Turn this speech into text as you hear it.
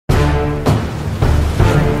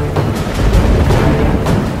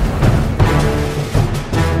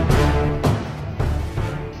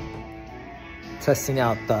testing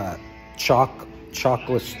out the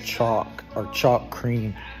chalkless chalk or chalk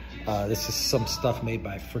cream. This is some stuff made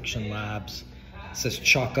by Friction Labs. It says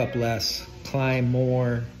chalk up less, climb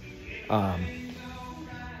more.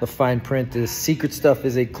 The fine print is secret stuff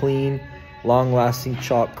is a clean, long-lasting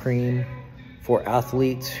chalk cream for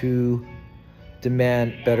athletes who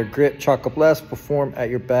demand better grip. Chalk up less, perform at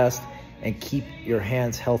your best, and keep your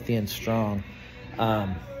hands healthy and strong.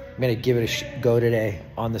 I'm gonna give it a go today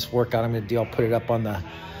on this workout. I'll put it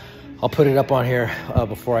up on here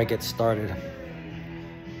before I get started.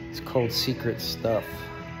 It's called Secret Stuff,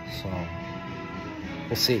 so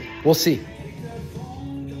we'll see.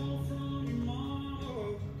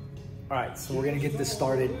 All right, so we're gonna get this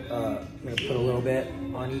started. I'm gonna put a little bit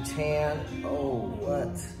on each hand. Oh,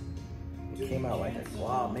 what? It came out like a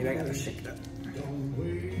wow. Maybe I gotta shake that.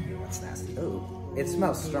 That's nasty. Oh, it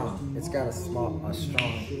smells strong. It's got a strong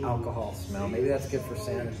alcohol smell. Maybe that's good for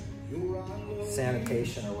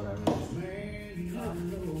sanitation or whatever.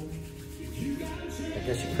 I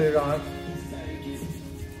guess you put it on,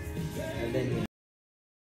 and then you.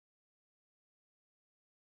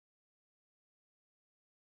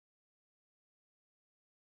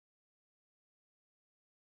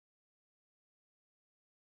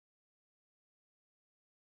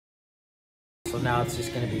 So now it's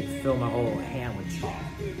just gonna be fill my whole hand with chalk.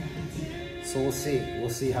 So we'll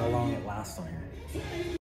see how long it lasts on here.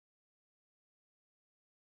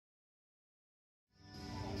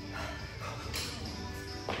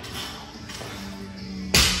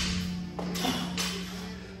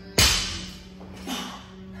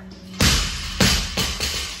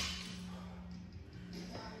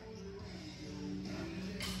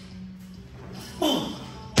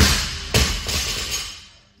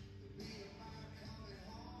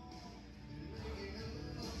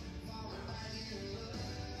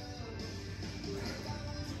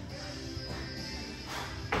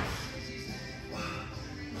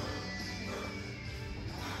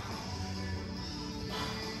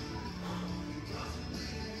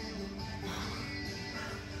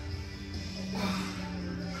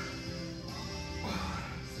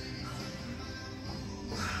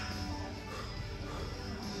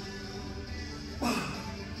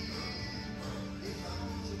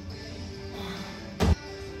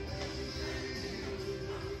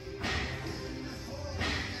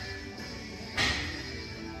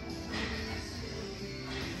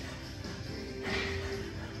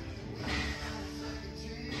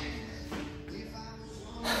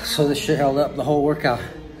 So this shit held up the whole workout.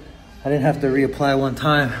 I didn't have to reapply one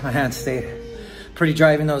time. My hands stayed pretty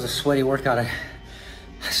dry, even though it was a sweaty workout. I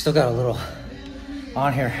still got a little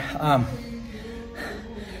on here.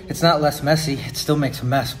 It's not less messy. It still makes a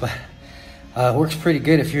mess, but it works pretty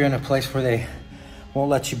good if you're in a place where they won't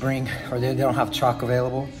let you bring, or they don't have chalk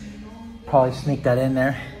available. Probably sneak that in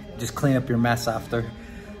there. Just clean up your mess after.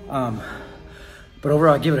 But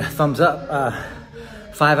overall, I give it a thumbs up.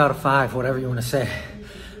 5 out of 5, whatever you want to say.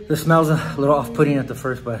 This smells a little off-putting at the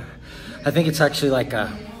first, but I think it's actually like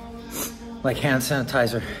hand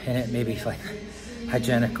sanitizer in it, maybe like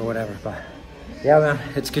hygienic or whatever. But yeah, man,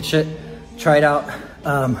 it's good shit. Try it out.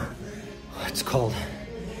 What's it called?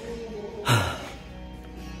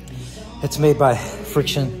 It's made by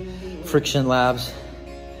Friction Labs.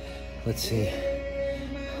 Let's see. I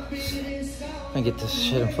can get this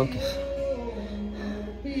shit in focus.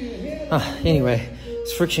 Anyway,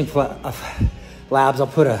 it's Friction Labs. I'll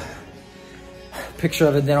put a picture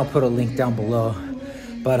of it, then I'll put a link down below.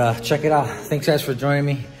 But check it out. Thanks guys for joining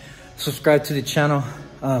me. Subscribe to the channel.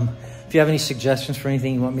 If you have any suggestions for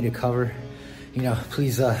anything you want me to cover,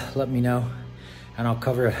 please let me know and I'll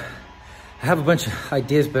cover it. I have a bunch of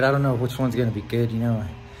ideas, but I don't know which one's gonna be good. I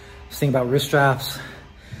was thinking about wrist straps,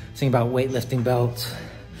 thinking about weightlifting belts.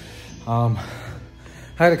 I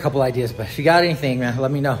had a couple ideas, but if you got anything, man,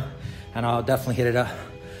 let me know and I'll definitely hit it up.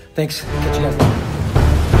 Thanks. Catch you guys later.